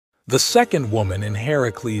The second woman in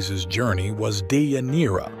Heracles' journey was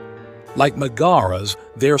Deianira. Like Megara's,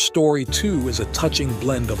 their story too is a touching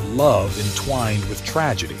blend of love entwined with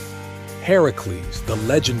tragedy. Heracles, the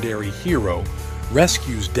legendary hero,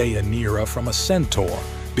 rescues Deianira from a centaur,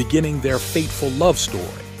 beginning their fateful love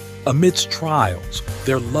story. Amidst trials,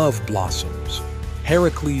 their love blossoms.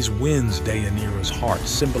 Heracles wins Deianira's heart,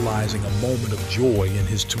 symbolizing a moment of joy in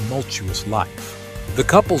his tumultuous life. The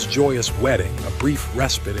couple's joyous wedding, a brief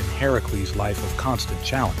respite in Heracles' life of constant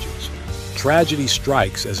challenges. Tragedy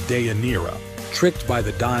strikes as Deianira, tricked by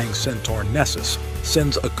the dying centaur Nessus,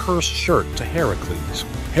 sends a cursed shirt to Heracles.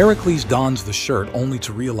 Heracles dons the shirt only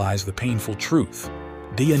to realize the painful truth.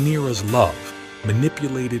 Deianira's love,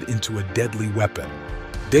 manipulated into a deadly weapon.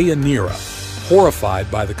 Deianira, horrified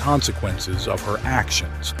by the consequences of her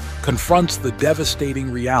actions, confronts the devastating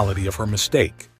reality of her mistake.